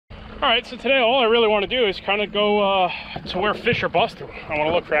Alright, so today all I really want to do is kind of go to where fish are busting. I want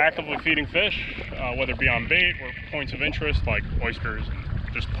to look for actively feeding fish, whether it be on bait or points of interest like oysters,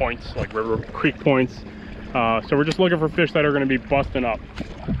 and just points like river, creek points. So we're just looking for fish that are going to be busting up.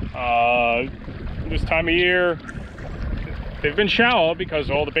 This time of year, they've been shallow because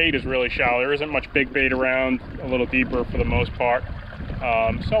all the bait is really shallow. There isn't much big bait around, a little deeper for the most part.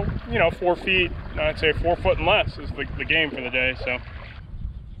 So, you know, 4 feet, I'd say 4 foot and less is the game for the day. So.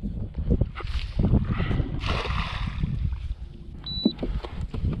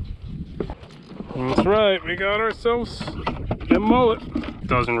 That's right, we got ourselves a mullet. A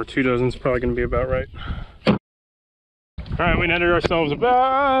dozen or 2 dozen is probably going to be about right. Alright, we netted ourselves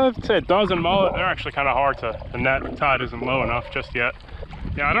about, I'd say a dozen mullet. They're actually kind of hard to net. The tide isn't low enough just yet.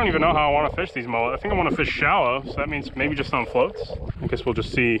 Yeah, I don't even know how I want to fish these mullet. I think I want to fish shallow, so that means maybe just on floats. I guess we'll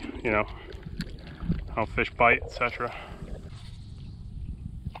just see, you know, how fish bite, etc.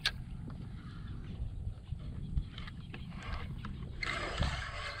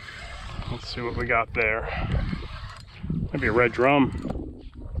 Let's see what we got there. Maybe a red drum.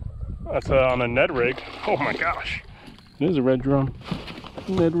 That's on a Ned rig. Oh my gosh. It is a red drum.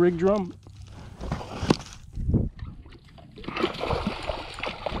 Ned rig drum. I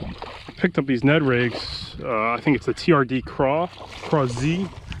picked up these Ned rigs. I think it's the TRD Crawz Z,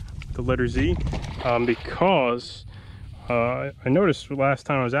 the letter Z, because I noticed last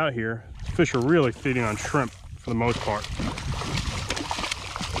time I was out here, fish are really feeding on shrimp for the most part.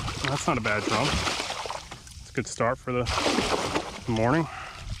 That's not a bad drum. It's a good start for the morning.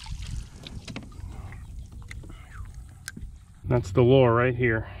 That's the lure right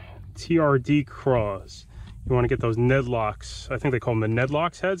here. TRD Crawz. You want to get those Nedlockz. I think they call them the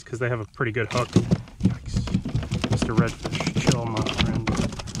Nedlockz heads because they have a pretty good hook. Yikes. Mr. Redfish, chill, my friend.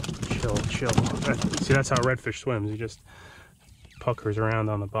 Chill, chill. See, that's how a redfish swims. He just puckers around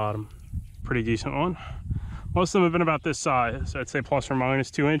on the bottom. Pretty decent one. Most of them have been about this size. I'd say plus or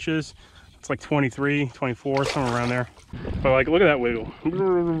minus 2 inches. It's like 23, 24, somewhere around there. But like, look at that wiggle. I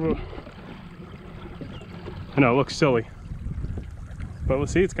know, it looks silly. But we'll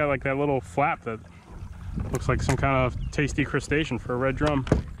see, it's got like that little flap that looks like some kind of tasty crustacean for a red drum.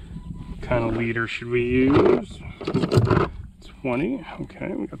 What kind of leader should we use? 20,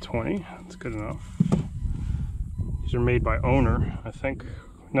 okay, we got 20, that's good enough. These are made by Owner, I think.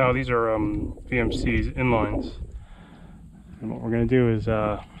 No, these are VMC's inlines. And what we're gonna do is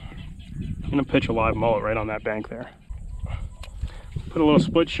I'm gonna pitch a live mullet right on that bank there. Put a little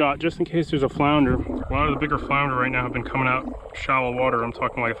split shot just in case there's a flounder. A lot of the bigger flounder right now have been coming out shallow water. I'm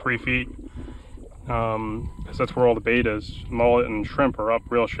talking like 3 feet. Because that's where all the bait is. Mullet and shrimp are up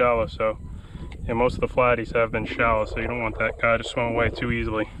real shallow, so yeah, most of the flatties have been shallow, so you don't want that guy to swim away too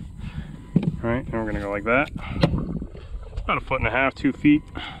easily. Alright, and we're gonna go like that. About 1.5 feet, 2 feet.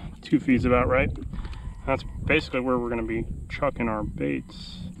 2 feet's about right. That's basically where we're going to be chucking our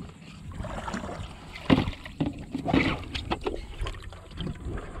baits.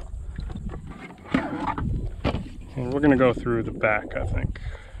 And we're going to go through the back, I think.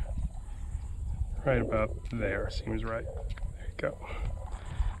 Right about there seems right. There you go.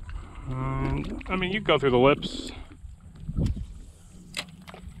 I mean, you can go through the lips.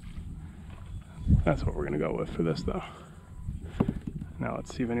 That's what we're going to go with for this, though. Now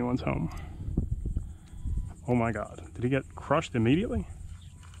let's see if anyone's home. Oh my God, did he get crushed immediately?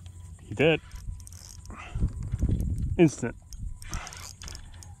 He did. Instant.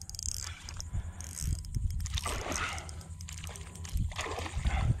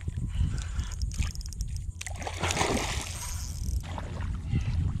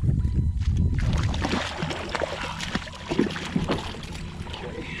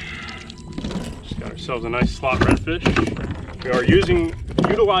 Just got ourselves a nice slot redfish. We are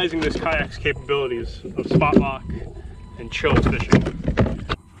utilizing this kayak's capabilities of spot lock and chill fishing.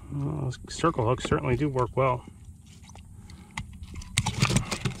 Those circle hooks certainly do work well.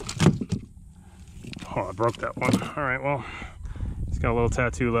 Oh, I broke that one. All right, well, he's got a little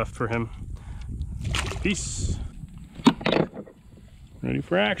tattoo left for him. Peace. Ready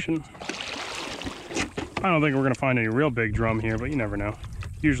for action. I don't think we're gonna find any real big drum here, but you never know.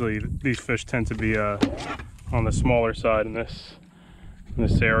 Usually these fish tend to be on the smaller side in this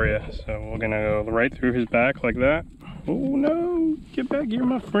area, so we're gonna go right through his back like that. Oh no, get back here,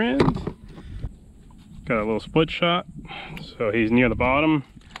 my friend. Got a little split shot, so he's near the bottom,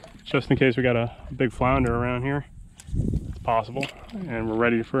 just in case we got a big flounder around here. It's possible, and we're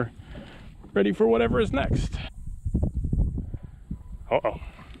ready for whatever is next. Uh-oh.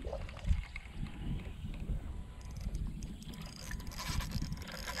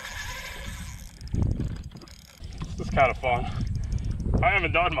 This is kind of fun. I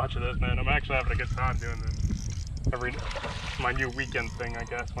haven't done much of this, man. I'm actually having a good time doing this. My new weekend thing, I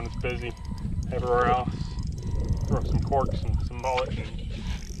guess, when it's busy. Everywhere else, throw some corks and some mullet and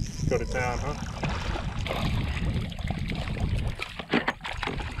go to town, huh?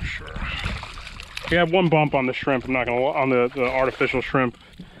 For sure. We have one bump on the shrimp. I'm not gonna on the artificial shrimp.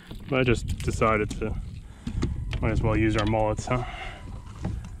 But I just decided to might as well use our mullets, huh?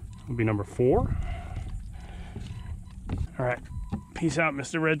 It'll be number 4. All right, peace out,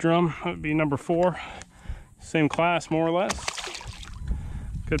 Mr. Red Drum. That would be number 4. Same class, more or less.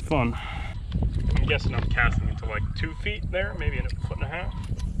 Good fun. I'm guessing I'm casting into like 2 feet there, maybe a 1.5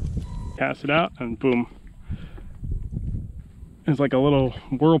 feet. Cast it out and boom. There's like a little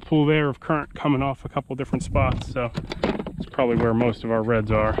whirlpool there of current coming off a couple different spots, so it's probably where most of our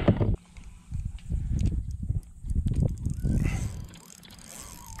reds are.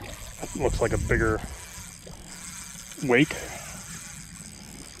 Looks like a bigger wake.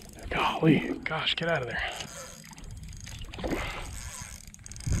 Golly, gosh, get out of there.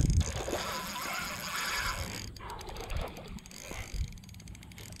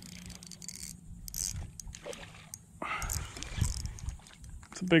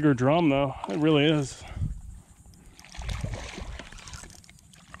 It's a bigger drum though, it really is.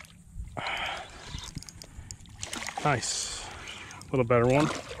 Nice, a little better one.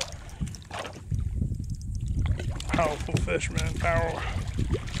 Powerful fish, man, power.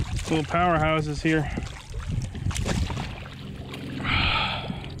 Little powerhouses here.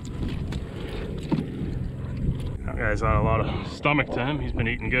 That guy's got a lot of stomach to him. He's been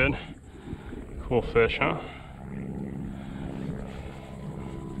eating good. Cool fish, huh?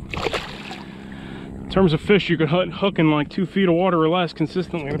 In terms of fish you could hook in like 2 feet of water or less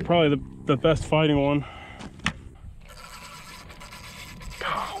consistently, they're probably the best fighting one.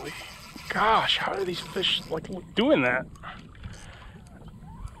 Golly, gosh, how are these fish like doing that?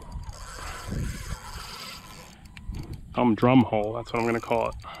 Drum hole, that's what I'm gonna call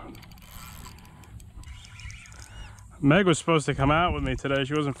it. Meg was supposed to come out with me today.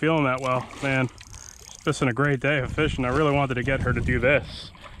 She wasn't feeling that well. Man, she's missing a great day of fishing. I really wanted to get her to do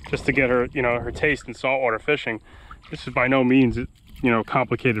this, just to get her, you know, her taste in saltwater fishing. This is by no means, you know,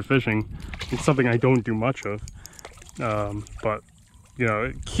 complicated fishing. It's something I don't do much of. But, you know,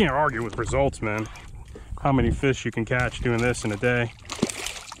 you can't argue with results, man. How many fish you can catch doing this in a day.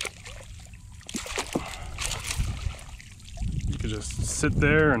 Just sit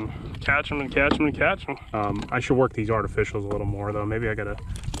there and catch them and catch them and catch them. I should work these artificials a little more though. Maybe I gotta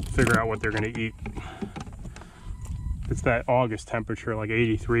figure out what they're gonna eat. It's that August temperature, like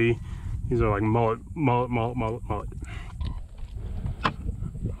 83. These are like mullet.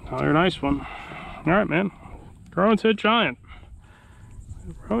 Another nice one. All right, man. Growing to a giant.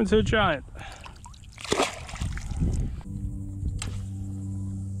 Growing to a giant.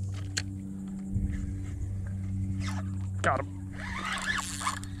 Got him.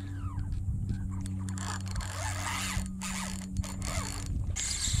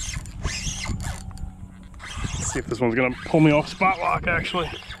 See if this one's gonna pull me off spot lock actually.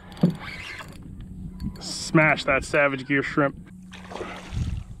 Smash that Savage Gear shrimp.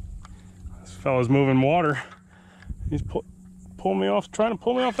 This fella's moving water. He's pulling me off, trying to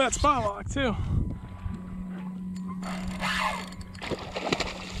pull me off that spot lock too.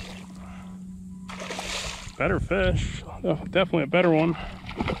 Better fish, definitely a better one.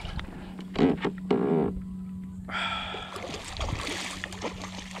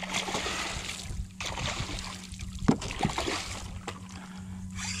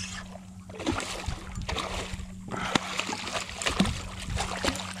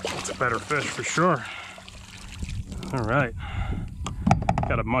 Better fish for sure. All right,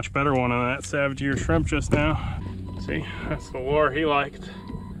 got a much better one on that Savage Gear shrimp just now. See, that's the lure he liked.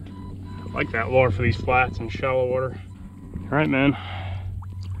 I like that lure for these flats and shallow water. All right, man.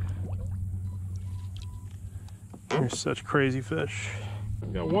 There's such crazy fish.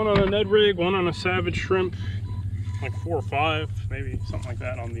 I've got one on a Ned rig, one on a Savage shrimp, like 4 or 5, maybe something like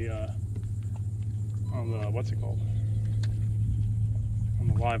that on the what's it called? On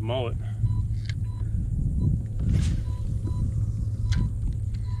the live mullet.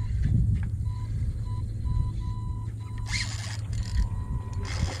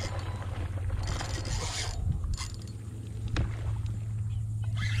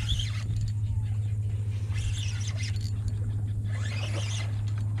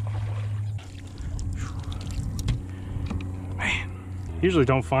 Man, usually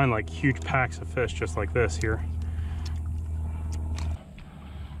don't find like huge packs of fish just like this here.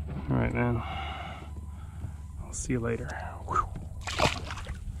 All right, man. I'll see you later. Whew.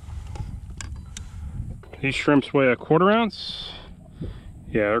 These shrimps weigh a 1/4 ounce.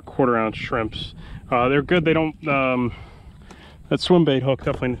 Yeah, they're 1/4 ounce shrimps. They're good. They don't, that swim bait hook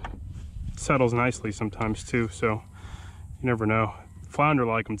definitely settles nicely sometimes too, so you never know. Flounder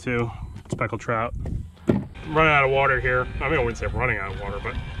like them too, speckled trout. I'm running out of water here. I mean, I wouldn't say I'm running out of water,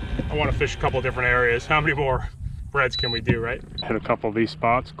 but I want to fish a couple different areas. How many more reds can we do, right? Hit a couple of these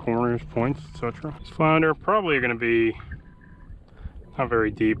spots, corners, points, etc. These flounder probably are going to be not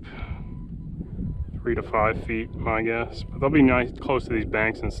very deep, 3 to 5 feet, my guess. But they'll be nice close to these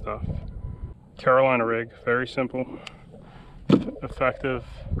banks and stuff. Carolina rig, very simple, effective.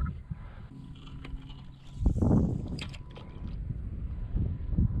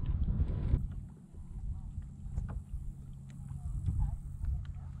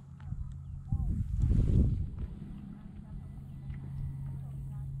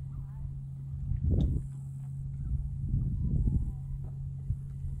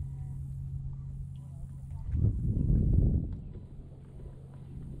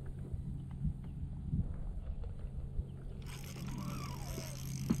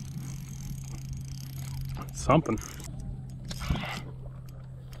 Something.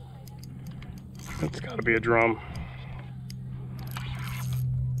 It's got to be a drum.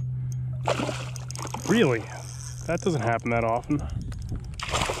 Really? That doesn't happen that often.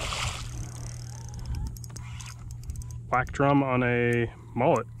 Black drum on a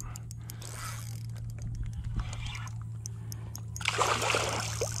mullet.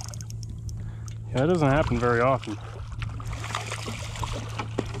 Yeah, that doesn't happen very often.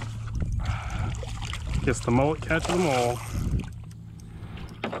 Guess the mullet catches them all.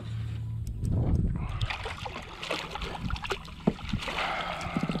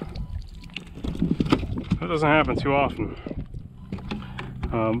 That doesn't happen too often.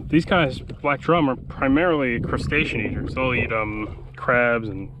 These guys, black drum, are primarily crustacean eaters. They'll eat crabs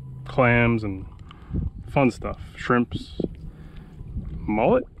and clams and fun stuff. Shrimps.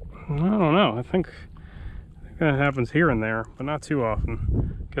 Mullet? I don't know. I think that happens here and there, but not too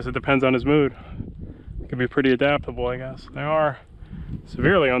often. Guess it depends on his mood. Could be pretty adaptable, I guess. They are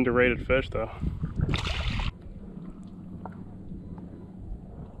severely underrated fish, though.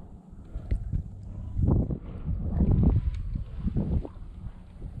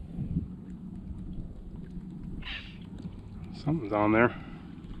 Something's on there.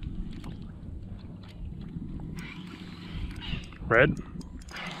 Red?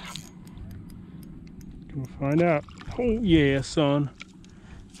 Gonna find out. Oh yeah, son.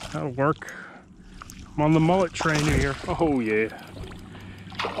 That'll work. I'm on the mullet train here. Oh yeah.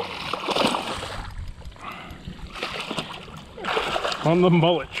 On the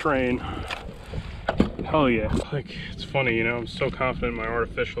mullet train. Hell yeah. Like, it's funny, you know, I'm so confident in my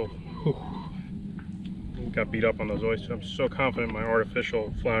artificial. Whew. Got beat up on those oysters. I'm so confident in my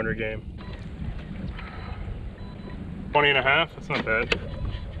artificial flounder game. 20 and a half, that's not bad.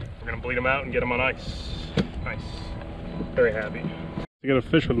 We're gonna bleed them out and get them on ice. Nice. Very happy. You gotta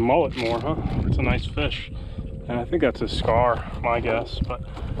fish with mullet more, huh? It's a nice fish. And I think that's a scar, my guess, but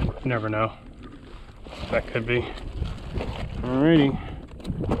you never know. That could be. Alrighty.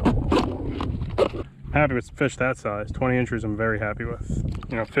 Happy with fish that size. 20 inches I'm very happy with.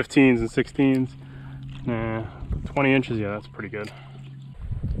 You know, 15s and 16s. Nah, 20 inches, yeah, that's pretty good.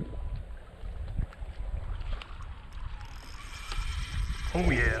 Oh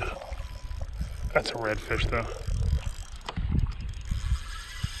yeah. That's a redfish though.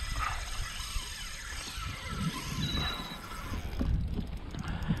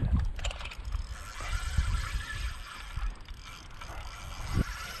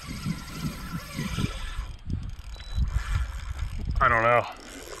 I don't know.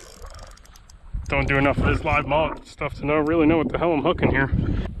 Don't do enough of this live mullet stuff to really know what the hell I'm hooking here.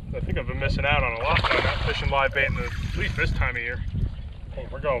 I think I've been missing out on a lot by not fishing live bait at least this time of year. Hey,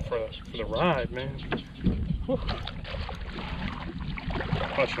 we're going for the ride, man. Whew.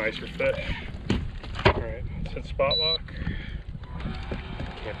 Much nicer fish. Alright, let's hit spot lock.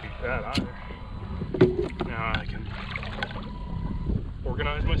 Can't beat that either. Now I can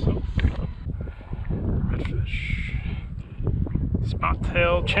organize myself. Redfish. Spot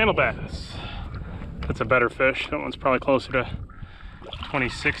tail channel bass. That's a better fish. That one's probably closer to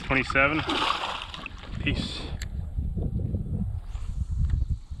 26, 27. Peace.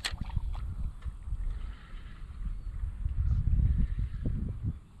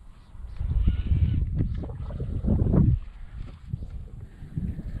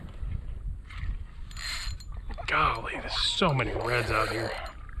 Golly, there's so many reds out here.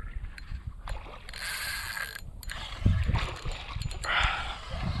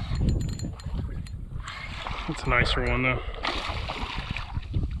 That's a nicer one though.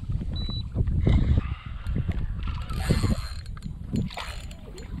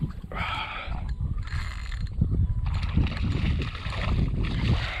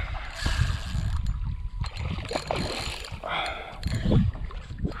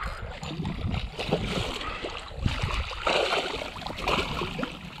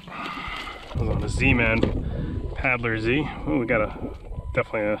 Z-Man Paddler Z. Oh, we got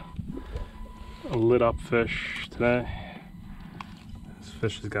definitely a lit up fish today. This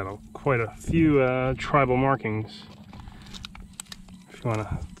fish has got quite a few tribal markings, if you want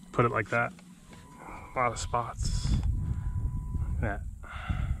to put it like that. A lot of spots. Look at that.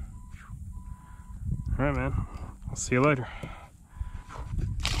 Alright, man. I'll see you later.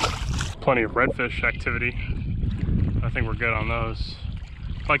 Plenty of redfish activity. I think we're good on those.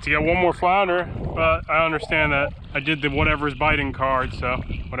 I'd like to get one more flounder, but I understand that I did the whatever's biting card, so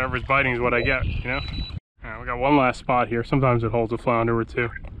whatever's biting is what I get, you know? Alright, we got one last spot here. Sometimes it holds a flounder or two.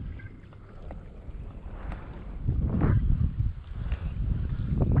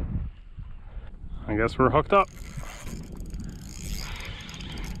 I guess we're hooked up.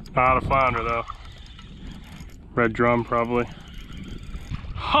 Not a flounder though. Red drum probably.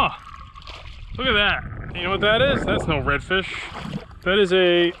 Huh! Look at that. You know what that is? That's no redfish. That is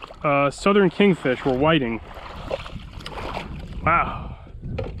a southern kingfish or whiting. Wow.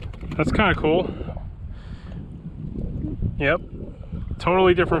 That's kind of cool. Yep.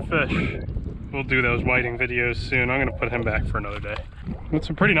 Totally different fish. We'll do those whiting videos soon. I'm gonna put him back for another day. It's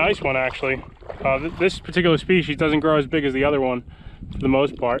a pretty nice one actually. This particular species doesn't grow as big as the other one for the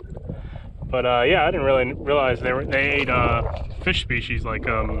most part. But yeah, I didn't really realize they ate fish species like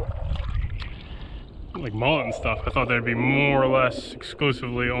mullet and stuff. I thought they'd be more or less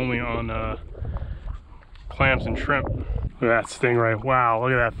exclusively only on clams and shrimp. Look at that stingray. Wow,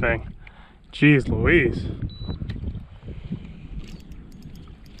 look at that thing. Jeez Louise.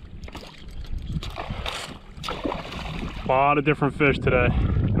 A lot of different fish today.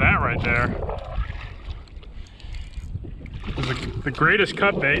 That right there is the greatest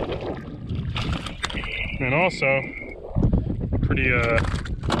cut bait. And also pretty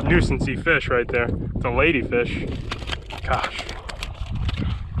nuisance-y fish right there. It's a ladyfish. Gosh.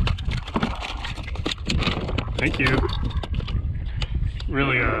 Thank you.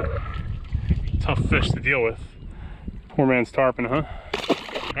 Really tough fish to deal with. Poor man's tarpon, huh?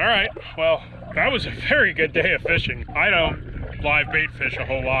 Alright, well, that was a very good day of fishing. I don't live bait fish a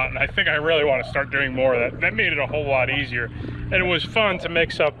whole lot, and I think I really want to start doing more of that. That made it a whole lot easier. And it was fun to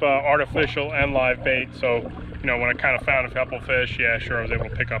mix up artificial and live bait, so you know, when I kind of found a couple fish, yeah, sure, I was able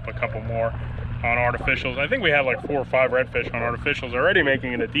to pick up a couple more on artificials. I think we had like 4 or 5 redfish on artificials already,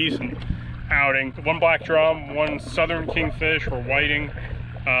 making it a decent outing. 1 black drum, 1 southern kingfish or whiting,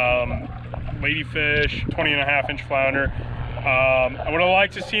 ladyfish, 20.5-inch flounder. I would have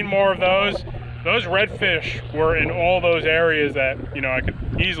liked to see more of those. Those redfish were in all those areas that, you know, I could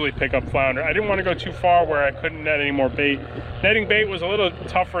easily pick up flounder. I didn't want to go too far where I couldn't net any more bait. Netting bait was a little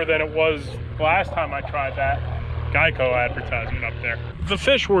tougher than it was last time I tried that Geico advertisement up there. The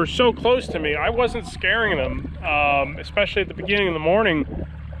fish were so close to me, I wasn't scaring them, especially at the beginning of the morning.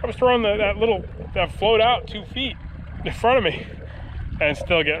 I was throwing that float out 2 feet in front of me and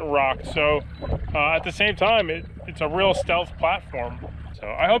still getting rocked. So at the same time, it's a real stealth platform. So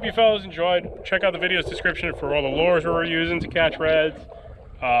I hope you fellas enjoyed. Check out the video's description for all the lures we're using to catch reds.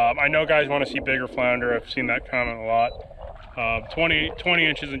 I know guys want to see bigger flounder. I've seen that comment a lot. 20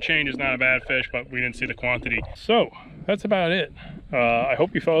 inches and change is not a bad fish, but we didn't see the quantity. So that's about it. I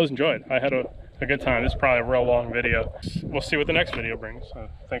hope you fellas enjoyed. I had a good time. This is probably a real long video. We'll see what the next video brings.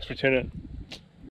 Thanks for tuning in.